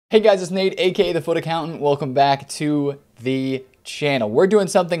Hey guys, it's Nate, aka the FUT Accountant. Welcome back to the channel. We're doing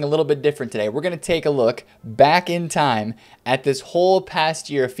something a little bit different today. We're going to take a look back in time at this whole past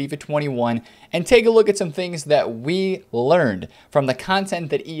year of FIFA 21 and take a look at some things that we learned from the content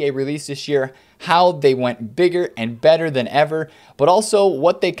that EA released this year, how they went bigger and better than ever, but also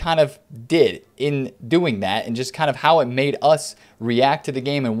what they kind of did in doing that and just kind of how it made us react to the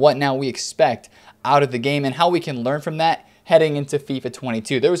game and what now we expect out of the game and how we can learn from that heading into FIFA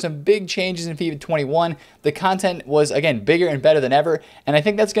 22. There were some big changes in FIFA 21. The content was, again, bigger and better than ever, and I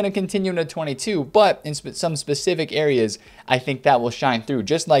think that's going to continue into 22, but in some specific areas, I think that will shine through,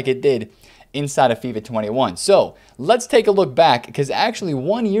 just like it did inside of FIFA 21. So let's take a look back, because actually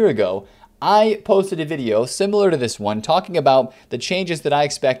 1 year ago, I posted a video similar to this one talking about the changes that I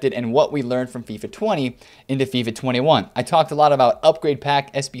expected and what we learned from FIFA 20 into FIFA 21. I talked a lot about upgrade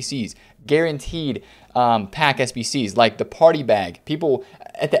pack SBCs, guaranteed pack SBCs, like the party bag. People,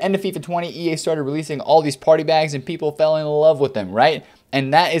 at the end of FIFA 20, EA started releasing all these party bags and people fell in love with them, right?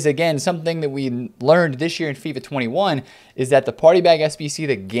 And that is, again, something that we learned this year in FIFA 21 is that the party bag SBC,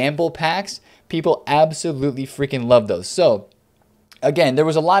 the gamble packs, people absolutely freaking love those. So again, there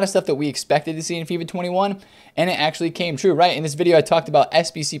was a lot of stuff that we expected to see in FIFA 21, and it actually came true, right? In this video, I talked about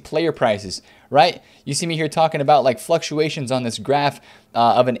SBC player prices, right? You see me here talking about like fluctuations on this graph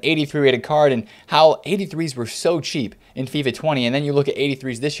of an 83 rated card and how 83s were so cheap in FIFA 20, and then you look at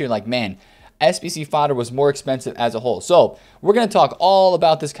 83s this year like, man, SBC fodder was more expensive as a whole. So we're going to talk all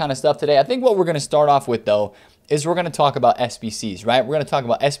about this kind of stuff today. I think what we're going to start off with, though, is we're going to talk about SBCs, right? We're going to talk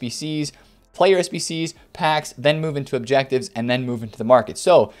about SBCs, player SBCs, packs, then move into objectives, and then move into the market.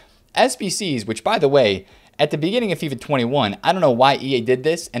 So SBCs, which by the way, at the beginning of FIFA 21, I don't know why EA did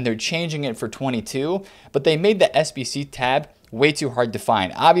this, and they're changing it for 22, but they made the SBC tab way too hard to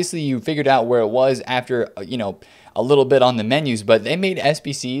find. Obviously, you figured out where it was after, a little bit on the menus, but they made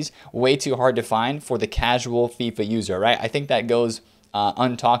SBCs way too hard to find for the casual FIFA user, right? I think that goes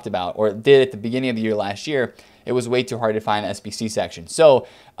untalked about, or it did at the beginning of the year last year. It was way too hard to find the SBC section. So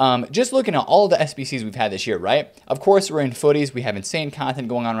just looking at all the SBCs we've had this year, right? Of course, we're in footies. We have insane content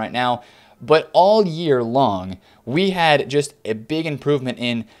going on right now. But all year long, we had just a big improvement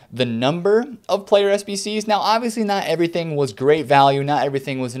in the number of player SBCs. Now, obviously, not everything was great value. Not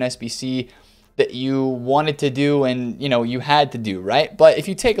everything was an SBC that you wanted to do and, you had to do, right? But if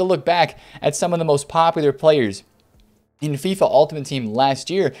you take a look back at some of the most popular players in FIFA Ultimate Team last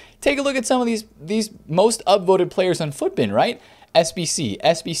year, take a look at some of these most upvoted players on Futbin, right? SBC,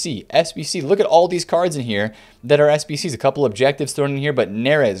 SBC, SBC. Look at all these cards in here that are SBCs. A couple objectives thrown in here, but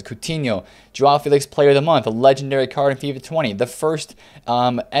Neres, Coutinho, Joao Felix Player of the Month, a legendary card in FIFA 20. The first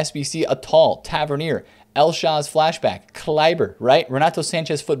SBC, Atal, Tavernier, El Shah's Flashback, Kleiber, right? Renato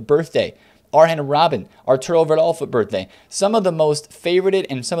Sanchez FUT Birthday, Arjen Robben, Arturo Vidal FUT Birthday. Some of the most favorited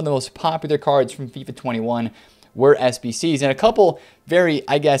and some of the most popular cards from FIFA 21 were SBCs, and a couple very,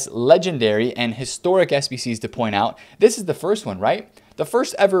 I guess, legendary and historic SBCs to point out. This is the first one, right? The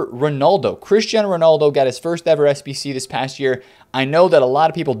first ever Ronaldo. Cristiano Ronaldo got his first ever SBC this past year. I know that a lot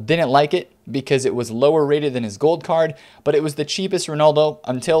of people didn't like it because it was lower rated than his gold card, but it was the cheapest Ronaldo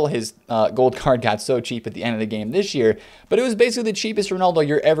until his gold card got so cheap at the end of the game this year. But it was basically the cheapest Ronaldo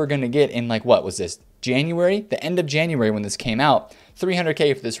you're ever going to get in, like, what was this, January? The end of January when this came out.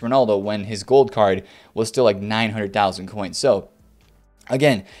 300K for this Ronaldo when his gold card was still like 900,000 coins. So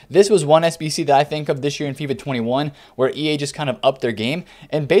again, this was one SBC that I think of this year in FIFA 21 where EA just kind of upped their game.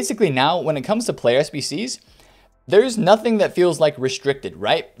 And basically now when it comes to player SBCs, there's nothing that feels like restricted,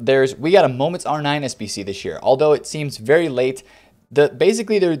 right? We got a Moments R9 SBC this year, although it seems very late.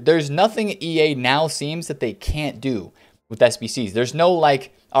 Basically there's nothing EA now seems that they can't do with SBCs. There's no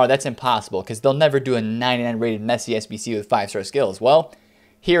like, oh, that's impossible because they'll never do a 99 rated Messi SBC with 5-star skills. Well,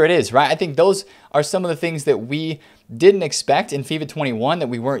 here it is, right? I think those are some of the things that we didn't expect in FIFA 21 that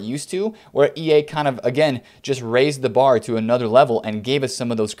we weren't used to, where EA kind of, again, just raised the bar to another level and gave us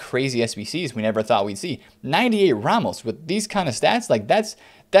some of those crazy SBCs we never thought we'd see. 98 Ramos with these kind of stats, like that's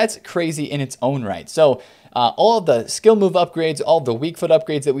crazy in its own right. So all of the skill move upgrades, all of the weak foot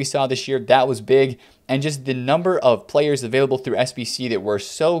upgrades that we saw this year, that was big. And just the number of players available through SBC that were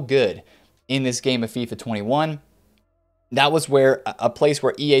so good in this game of FIFA 21, that was where a place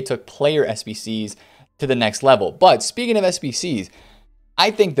where EA took player SBCs to the next level. But speaking of SBCs, I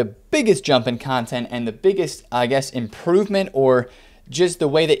think the biggest jump in content and the biggest, I guess, improvement or just the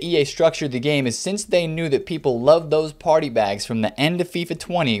way that EA structured the game is since they knew that people loved those party bags from the end of FIFA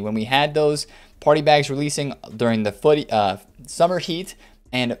 20 when we had those party bags releasing during the summer heat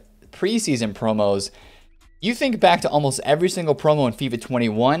and preseason promos, You think back to almost every single promo in FIFA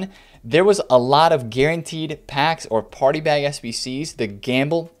 21, there was a lot of guaranteed packs or party bag SBCs, the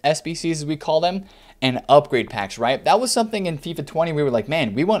gamble SBCs as we call them, and upgrade packs, right? That was something in FIFA 20 we were like,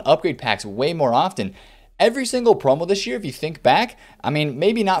 man, we want upgrade packs way more often. Every single promo this year, if you think back, I mean,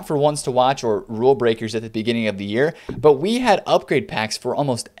 maybe not for ones to watch or rule breakers at the beginning of the year, but we had upgrade packs for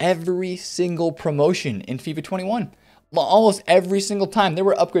almost every single promotion in FIFA 21. Almost every single time there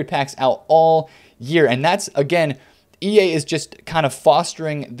were upgrade packs out all year. And that's, again, EA is just kind of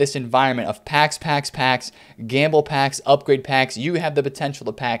fostering this environment of packs, gamble packs, upgrade packs. You have the potential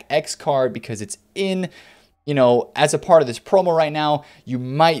to pack X card because it's in, you know, as a part of this promo right now. You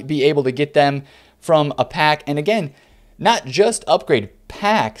might be able to get them from a pack. And again, not just upgrade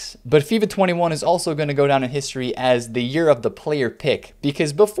packs, but FIFA 21 is also going to go down in history as the year of the player pick,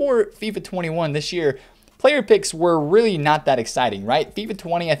 because before FIFA 21 this year, player picks were really not that exciting, right? FIFA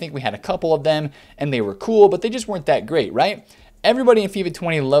 20, I think we had a couple of them and they were cool, but they just weren't that great, right? Everybody in FIFA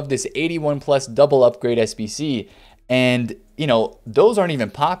 20 loved this 81 plus double upgrade SBC. And, you know, those aren't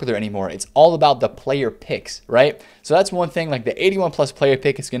even popular anymore. It's all about the player picks, right? So that's one thing, like the 81 plus player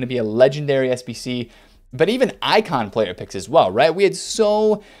pick is going to be a legendary SBC, but even icon player picks as well, right? We had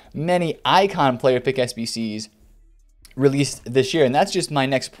so many icon player pick SBCs released this year. And that's just my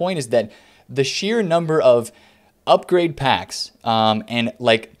next point, is that the sheer number of upgrade packs and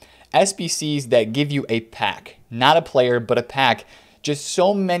like SBCs that give you a pack, not a player, but a pack, just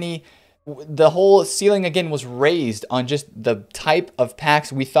so many. The whole ceiling again was raised on just the type of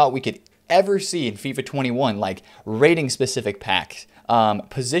packs we thought we could ever see in FIFA 21, like rating specific packs,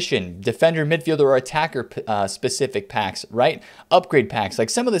 position, defender, midfielder, or attacker specific packs, right? Upgrade packs, like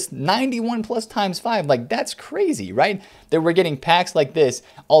some of this 91 plus times 5, like that's crazy, right? That we're getting packs like this,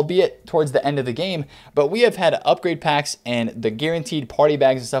 albeit towards the end of the game, but we have had upgrade packs and the guaranteed party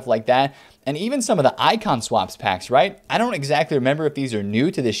bags and stuff like that. And even some of the icon swaps packs, right? I don't exactly remember if these are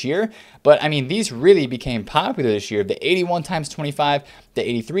new to this year, but I mean, these really became popular this year. The 81 times 25, the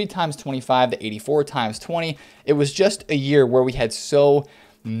 83 times 25, the 84 times 20. It was just a year where we had so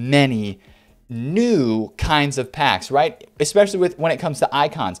many new kinds of packs, right? Especially when it comes to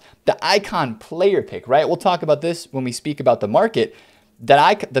icons. The icon player pick, right? We'll talk about this when we speak about the market.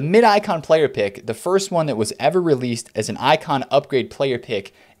 The mid-icon player pick, the first one that was ever released as an icon upgrade player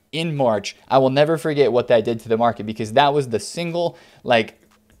pick in March, I will never forget what that did to the market, because that was the single like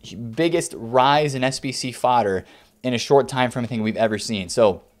biggest rise in SBC fodder in a short time frame thing we've ever seen.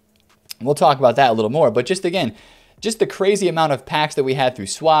 So we'll talk about that a little more, but just again, just the crazy amount of packs that we had through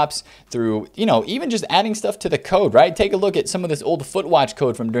swaps, through, you know, even just adding stuff to the code, right? Take a look at some of this old FUT Watch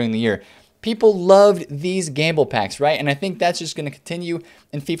code from during the year. People loved these gamble packs, right? And I think that's just going to continue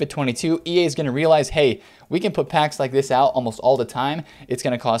in FIFA 22. EA is going to realize, hey, we can put packs like this out almost all the time. It's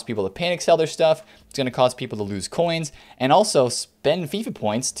going to cause people to panic sell their stuff. It's going to cause people to lose coins and also spend FIFA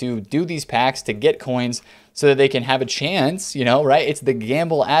points to do these packs to get coins so that they can have a chance, you know, right? It's the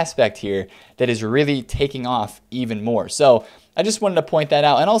gamble aspect here that is really taking off even more. So I just wanted to point that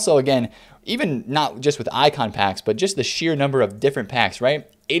out. And also, again, even not just with icon packs, but just the sheer number of different packs, right?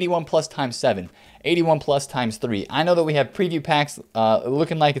 81 plus times 7, 81 plus times 3. I know that we have preview packs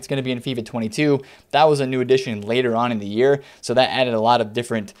looking like it's going to be in FIFA 22. That was a new addition later on in the year, so that added a lot of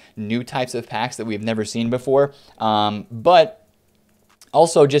different new types of packs that we've never seen before. But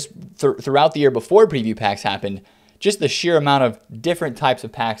also just throughout the year before preview packs happened, just the sheer amount of different types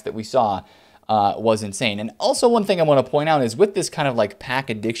of packs that we saw was insane. And also one thing I want to point out is with this kind of like pack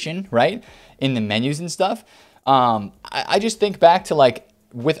addiction, right, in the menus and stuff, I just think back to like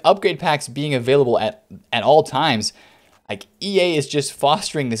with upgrade packs being available at all times, like EA is just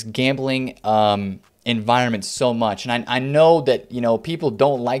fostering this gambling environment so much. And I know that, you know, people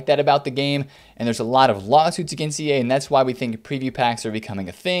don't like that about the game, and there's a lot of lawsuits against EA, and that's why we think preview packs are becoming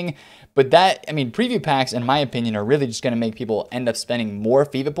a thing. But that, I mean, preview packs, in my opinion, are really just going to make people end up spending more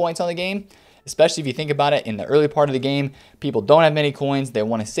FIFA points on the game. Especially if you think about it, in the early part of the game, people don't have many coins. They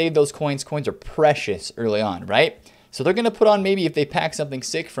want to save those coins. Coins are precious early on, right? So they're going to put on, maybe if they pack something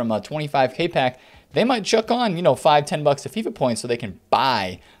sick from a 25K pack, they might chuck on, you know, $5, $10 of FIFA points so they can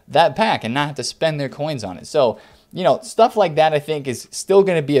buy that pack and not have to spend their coins on it. So, you know, stuff like that I think is still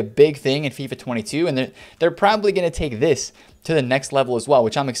going to be a big thing in FIFA 22, and they're probably going to take this to the next level as well,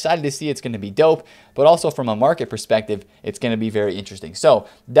 which I'm excited to see. It's going to be dope, but also from a market perspective, it's going to be very interesting. So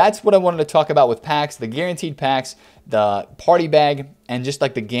that's what I wanted to talk about with packs, the guaranteed packs, the party bag, and just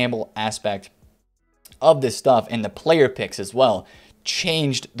like the gamble aspect of this stuff, and the player picks as well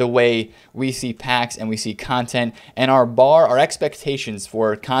changed the way we see packs and we see content, and our expectations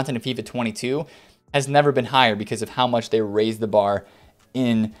for content in FIFA 22 has never been higher because of how much they raised the bar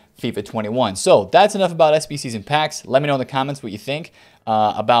in FIFA 21. So that's enough about SBCs and packs. Let me know in the comments what you think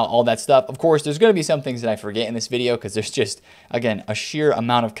about all that stuff. Of course, there's going to be some things that I forget in this video because there's just, again, a sheer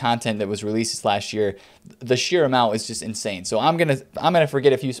amount of content that was released this last year. The sheer amount is just insane. So I'm gonna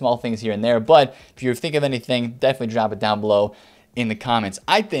forget a few small things here and there, but if you think of anything, definitely drop it down below in the comments.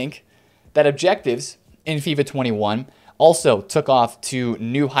 I think that objectives in FIFA 21 also took off to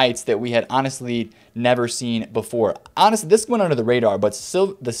new heights that we had honestly never seen before. Honestly, this went under the radar, but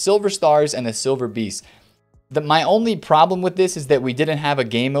the Silver Stars and the Silver Beasts. My only problem with this is that we didn't have a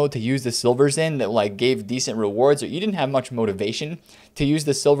game mode to use the silvers in that like gave decent rewards, or you didn't have much motivation to use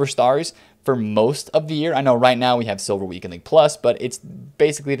the Silver Stars for most of the year. I know right now we have Silver Week and League Plus, but it's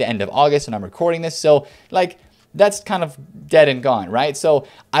basically the end of August and I'm recording this. So like, that's kind of dead and gone, right? So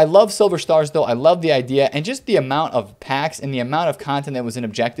I love Silver Stars though. I love the idea, and just the amount of packs and the amount of content that was in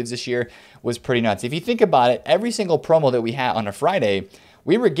objectives this year was pretty nuts. If you think about it, every single promo that we had on a Friday,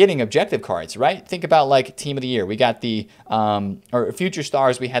 we were getting objective cards, right? Think about like Team of the Year. We got the, or Future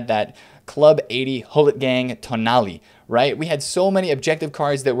Stars, we had that Club 80 Hullet Gang Tonali, right? We had so many objective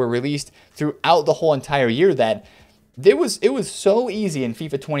cards that were released throughout the whole entire year that it was so easy in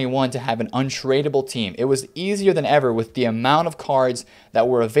FIFA 21 to have an untradeable team. It was easier than ever with the amount of cards that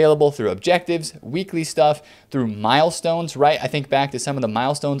were available through objectives, weekly stuff, through milestones, right? I think back to some of the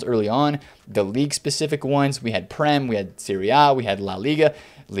milestones early on, the league-specific ones. We had Prem, we had Serie A, we had La Liga,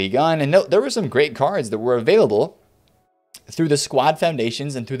 Ligue 1, and there were some great cards that were available through the squad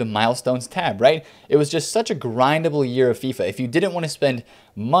foundations and through the milestones tab, right? It was just such a grindable year of FIFA. If you didn't want to spend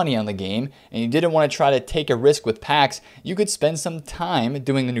money on the game and you didn't want to try to take a risk with packs, you could spend some time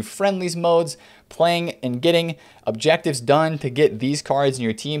doing the new friendlies modes, playing and getting objectives done to get these cards in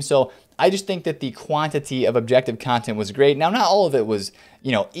your team. So I just think that the quantity of objective content was great. Now, not all of it was,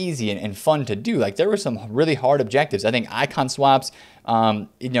 you know, easy and fun to do. Like there were some really hard objectives. I think icon swaps,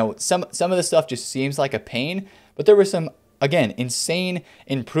 you know, some of the stuff just seems like a pain, but there were some, again, insane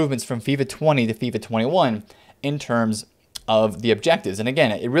improvements from FIFA 20 to FIFA 21 in terms of the objectives. And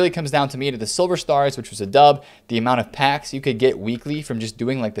again, it really comes down to me to the Silver Stars, which was a dub, the amount of packs you could get weekly from just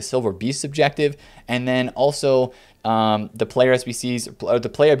doing like the Silver Beast objective, and then also the player SBCs, or the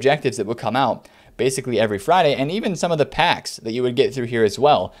player objectives that would come out basically every Friday, and even some of the packs that you would get through here as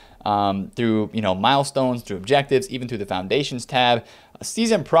well, through, you know, milestones, through objectives, even through the foundations tab.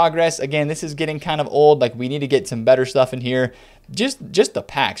 Season progress, again, this is getting kind of old. Like we need to get some better stuff in here. Just the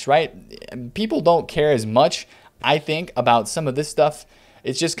packs, right? People don't care as much, I think, about some of this stuff.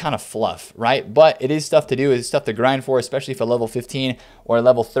 It's just kind of fluff, right? But it is stuff to do. It's stuff to grind for, especially for a level 15 or a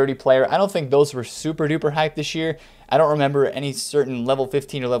level 30 player. I don't think those were super duper hyped this year. I don't remember any certain level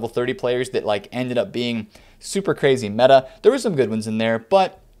 15 or level 30 players that like ended up being super crazy meta. There were some good ones in there,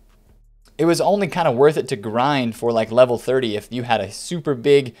 but it was only kind of worth it to grind for like level 30 if you had a super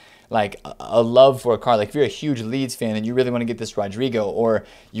big, like a love for a card. Like if you're a huge Leeds fan and you really want to get this Rodrigo, or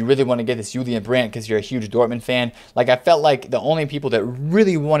you really want to get this Julian Brandt because you're a huge Dortmund fan. Like I felt like the only people that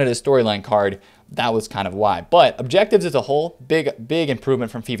really wanted a storyline card, that was kind of why. But objectives as a whole, big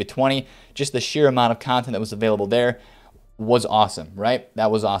improvement from FIFA 20. Just the sheer amount of content that was available there was awesome, right? That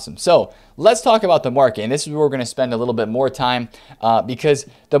was awesome. So let's talk about the market, and this is where we're going to spend a little bit more time because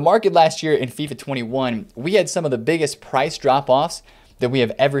the market last year in FIFA 21, we had some of the biggest price drop-offs that we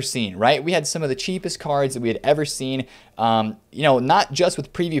have ever seen, right? We had some of the cheapest cards that we had ever seen, you know, not just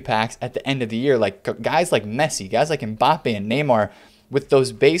with preview packs at the end of the year, like guys like Messi, guys like Mbappe and Neymar. With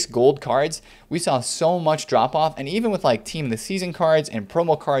those base gold cards, we saw so much drop-off, and even with like team of the season cards and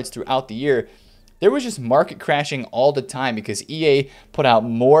promo cards throughout the year, there was just market crashing all the time because EA put out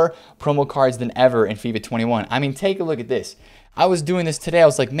more promo cards than ever in FIFA 21. I mean, take a look at this. I was doing this today. I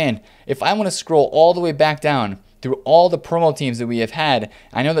was like, man, if I want to scroll all the way back down through all the promo teams that we have had,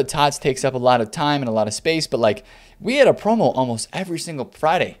 I know that TOTS takes up a lot of time and a lot of space, but like we had a promo almost every single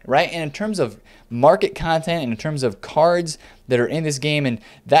Friday, right? And in terms of market content and in terms of cards that are in this game and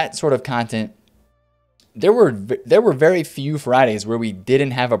that sort of content, there were very few Fridays where we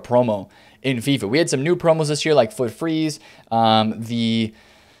didn't have a promo in FIFA. We had some new promos this year, like Foot Freeze. The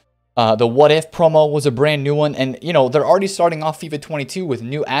What If promo was a brand new one, and you know they're already starting off FIFA 22 with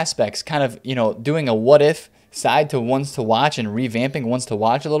new aspects, kind of, you know, doing a What If side to ones to watch and revamping ones to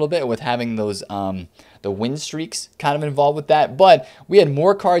watch a little bit with having those the win streaks kind of involved with that. But we had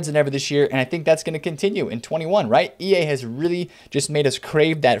more cards than ever this year, and I think that's going to continue in 21, right? EA has really just made us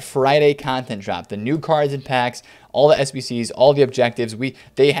crave that Friday content drop, the new cards and packs, all the SBCs, all the objectives.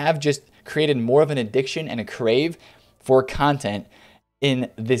 They have just created more of an addiction and a crave for content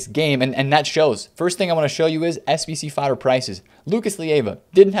in this game, and that shows. First thing I want to show you is SBC fodder prices. Lucas Leiva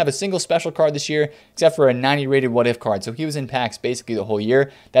didn't have a single special card this year except for a 90 rated what if card, so he was in packs basically the whole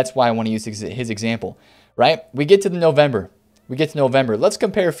year. That's why I want to use his example, right? We get to November. Let's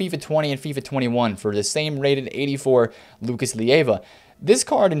compare FIFA 20 and FIFA 21 for the same rated 84 Lucas Leiva. This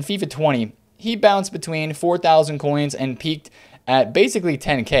card in FIFA 20, he bounced between 4,000 coins and peaked at basically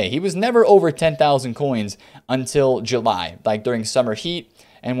 10K. He was never over 10,000 coins until July, like during summer heat,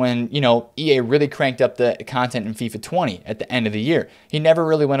 and when, you know, EA really cranked up the content in FIFA 20 at the end of the year. He never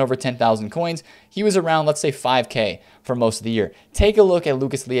really went over 10,000 coins. He was around, let's say, 5K for most of the year. Take a look at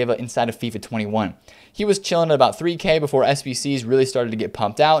Lucas Leiva inside of FIFA 21. He was chilling at about 3K before SBCs really started to get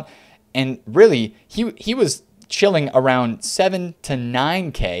pumped out, and really, he was chilling around 7 to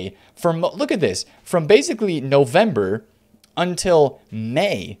 9K from, look at this, from basically November until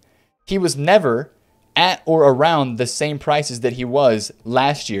May. He was never at or around the same prices that he was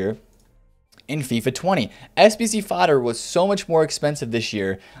last year in FIFA 20. SBC fodder was so much more expensive this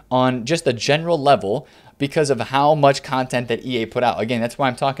year on just a general level because of how much content that EA put out. Again, that's why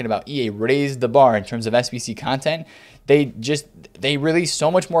I'm talking about EA raised the bar in terms of SBC content. They released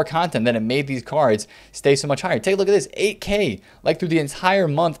so much more content that it made these cards stay so much higher. Take a look at this, 8K, like through the entire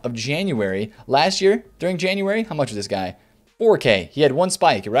month of January. Last year, during January, how much was this guy? 4K. He had one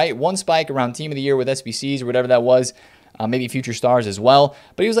spike, right? One spike around Team of the Year with SBCs or whatever that was. Maybe Future Stars as well.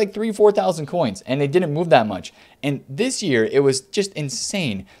 But he was like 3,000 or 4,000 coins, and they didn't move that much. And this year, it was just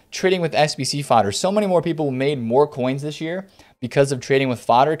insane trading with SBC fodder. So many more people made more coins this year because of trading with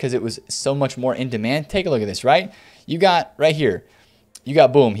fodder because it was so much more in demand. Take a look at this, right? You got right here. You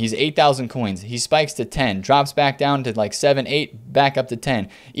got, boom, he's 8,000 coins. He spikes to 10, drops back down to like 7, 8, back up to 10.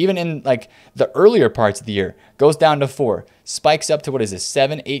 Even in like the earlier parts of the year, goes down to 4, spikes up to, what is this,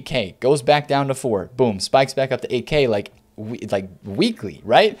 7, 8K, goes back down to 4, boom, spikes back up to 8K like weekly,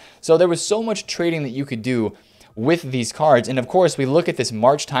 right? So there was so much trading that you could do with these cards. And of course, we look at this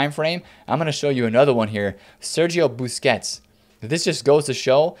March time frame. I'm going to show you another one here, Sergio Busquets. This just goes to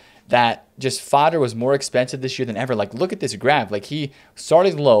show that just fodder was more expensive this year than ever. Like, look at this graph. Like, he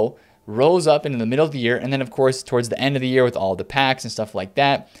started low, rose up in the middle of the year, and then, of course, towards the end of the year with all the packs and stuff like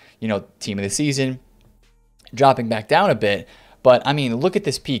that, you know, team of the season, dropping back down a bit. But, I mean, look at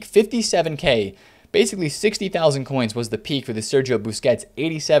this peak, 57K. Basically, 60,000 coins was the peak for the Sergio Busquets,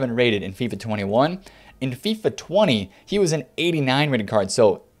 87 rated in FIFA 21. In FIFA 20, he was an 89 rated card,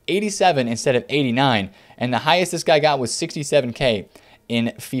 so 87 instead of 89. And the highest this guy got was 67K.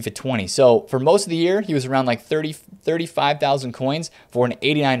 In FIFA 20. So for most of the year, he was around like 35,000 coins for an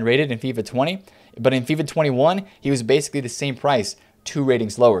 89 rated in FIFA 20. But in FIFA 21, he was basically the same price, 2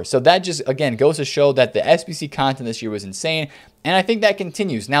 ratings lower. So that just, again, goes to show that the SBC content this year was insane. And I think that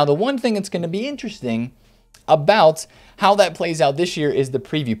continues. Now, the one thing that's going to be interesting about how that plays out this year is the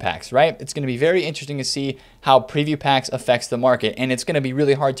preview packs, right? It's going to be very interesting to see how preview packs affects the market. And it's going to be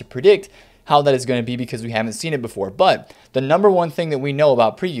really hard to predict how that is going to be because we haven't seen it before. But the number one thing that we know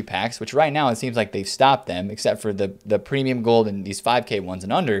about preview packs, which right now it seems like they've stopped them, except for the premium gold and these 5K ones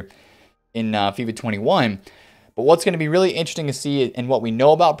and under in FIFA 21. But what's going to be really interesting to see and what we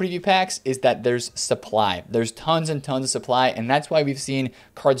know about preview packs is that there's supply. There's tons and tons of supply, and that's why we've seen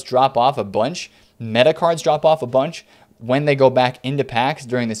cards drop off a bunch, meta cards drop off a bunch when they go back into packs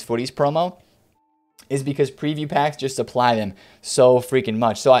during this Footies promo, is because preview packs just supply them so freaking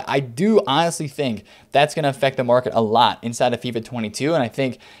much. So I do honestly think that's going to affect the market a lot inside of FIFA 22. And I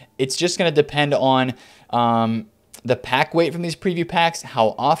think it's just going to depend on the pack weight from these preview packs,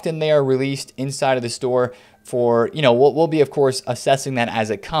 how often they are released inside of the store for, you know, we'll be, of course, assessing that as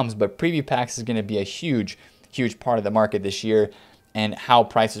it comes. But preview packs is going to be a huge, huge part of the market this year and how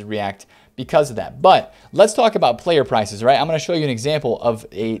prices react because of that. But let's talk about player prices, right? I'm going to show you an example of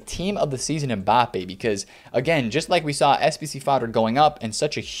a team of the season Mbappe because, again, just like we saw SBC fodder going up and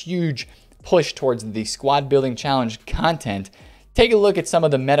such a huge push towards the squad building challenge content, take a look at some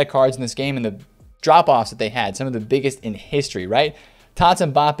of the meta cards in this game and the drop-offs that they had, some of the biggest in history, right? Tots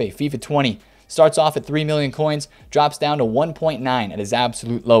Mbappe, FIFA 20, starts off at 3 million coins, drops down to 1.9 at his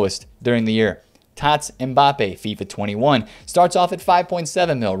absolute lowest during the year. Tots Mbappe, FIFA 21, starts off at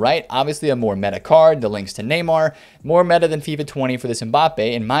 5.7 mil, right? Obviously a more meta card, the links to Neymar, more meta than FIFA 20 for this Mbappe,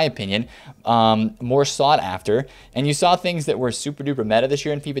 in my opinion, more sought after. And you saw things that were super duper meta this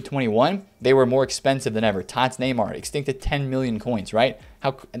year in FIFA 21, they were more expensive than ever. Tots Neymar, extinct at 10 million coins, right?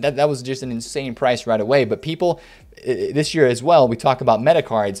 That was just an insane price right away. But people, this year as well, we talk about meta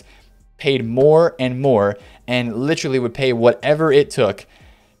cards, paid more and more and literally would pay whatever it took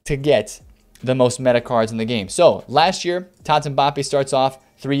to get the most meta cards in the game. So last year, Tots Mbappe starts off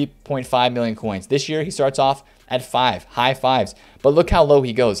 3.5 million coins. This year, he starts off at 5, high 5s. But look how low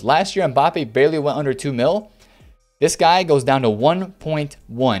he goes. Last year, Mbappe barely went under 2 mil. This guy goes down to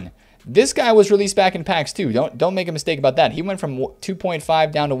 1.1. This guy was released back in packs too. Don't make a mistake about that. He went from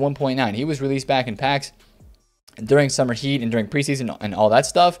 2.5 down to 1.9. He was released back in packs during summer heat and during preseason and all that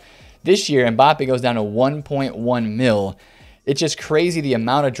stuff. This year, Mbappe goes down to 1.1 mil. It's just crazy the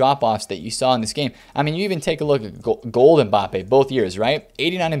amount of drop-offs that you saw in this game. I mean, you even take a look at gold Mbappe both years, right?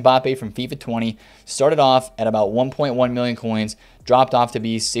 89 Mbappe from FIFA 20 started off at about 1.1 million coins, dropped off to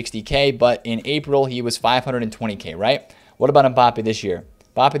be 60K, but in April, he was 520K, right? What about Mbappe this year?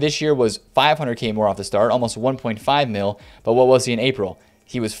 Mbappe this year was 500K more off the start, almost 1.5 mil, but what was he in April?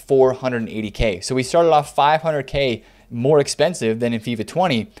 He was 480K. So he started off 500K more expensive than in FIFA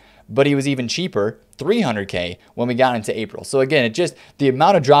 20, but he was even cheaper, 300K, when we got into April. So again, it just, the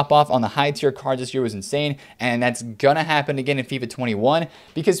amount of drop off on the high tier cards this year was insane, and that's gonna happen again in FIFA 21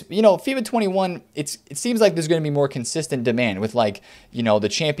 because, you know, FIFA 21, it seems like there's gonna be more consistent demand with, like, you know, the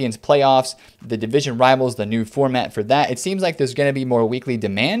Champions playoffs, the division rivals, the new format for that. It seems like there's gonna be more weekly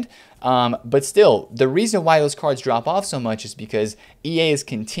demand. But still, the reason why those cards drop off so much is because EA is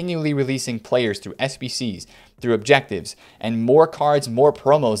continually releasing players through SBCs, through objectives, and more cards, more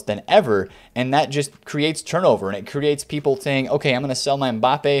promos than ever, and that just creates turnover, and it creates people saying, okay, I'm going to sell my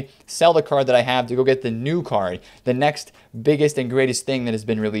Mbappe, sell the card that I have to go get the new card, the next biggest and greatest thing that has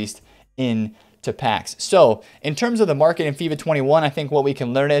been released into packs. So in terms of the market in FIFA 21, I think what we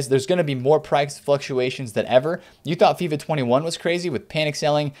can learn is there's going to be more price fluctuations than ever. You thought FIFA 21 was crazy with panic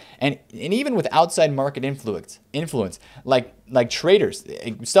selling and even with outside market influence like traders,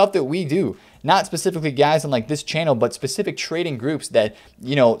 stuff that we do, not specifically guys on like this channel, but specific trading groups that,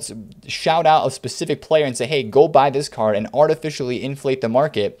 you know, shout out a specific player and say, hey, go buy this card and artificially inflate the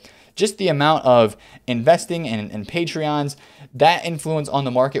market. Just the amount of investing and Patreons, that influence on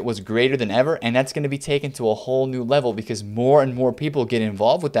the market was greater than ever, and that's going to be taken to a whole new level because more and more people get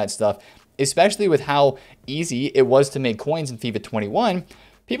involved with that stuff, especially with how easy it was to make coins in FIFA 21.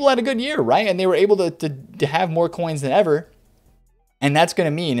 People had a good year, right? And they were able to have more coins than ever. And that's going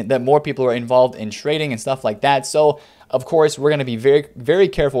to mean that more people are involved in trading and stuff like that. So, of course, we're going to be very, very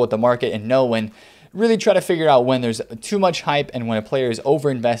careful with the market and know when, really try to figure out when there's too much hype and when a player is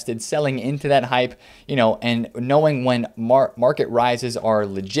overinvested, selling into that hype, you know, and knowing when market rises are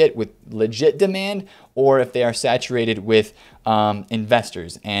legit with legit demand or if they are saturated with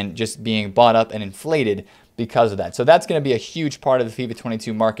investors and just being bought up and inflated because of that. So that's going to be a huge part of the FIFA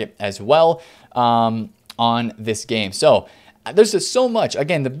 22 market as well on this game. So there's just so much.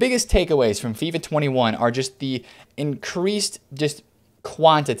 Again, the biggest takeaways from FIFA 21 are just the increased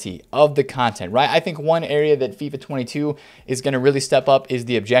quantity of the content, right? I think one area that FIFA 22 is going to really step up is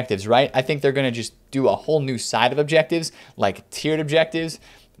the objectives, right? I think they're going to just do a whole new side of objectives, like tiered objectives,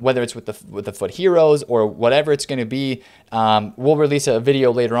 whether it's with the FUT Heroes or whatever it's going to be. We'll release a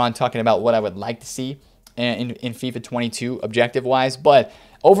video later on talking about what I would like to see in FIFA 22 objective-wise, but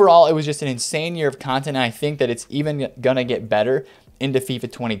overall, it was just an insane year of content, and I think that it's even going to get better into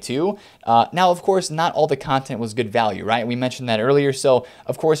FIFA 22. Now, of course, not all the content was good value, right? We mentioned that earlier. So,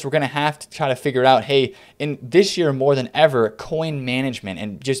 of course, we're going to have to try to figure out, hey, in this year more than ever, coin management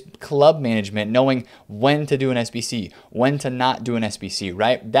and just club management, knowing when to do an SBC, when to not do an SBC,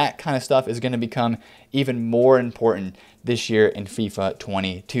 right? That kind of stuff is going to become even more important this year in FIFA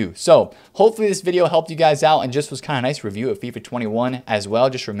 22. So hopefully this video helped you guys out and just was kind of a nice review of FIFA 21 as well,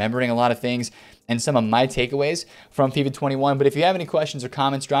 just remembering a lot of things and some of my takeaways from FIFA 21. But if you have any questions or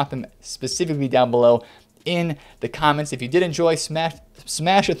comments, drop them specifically down below in the comments. If you did enjoy, smash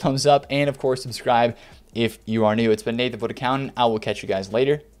a thumbs up, and of course subscribe if you are new. It's been Nate, the FUT Accountant. I will catch you guys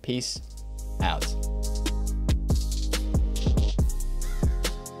later. Peace out.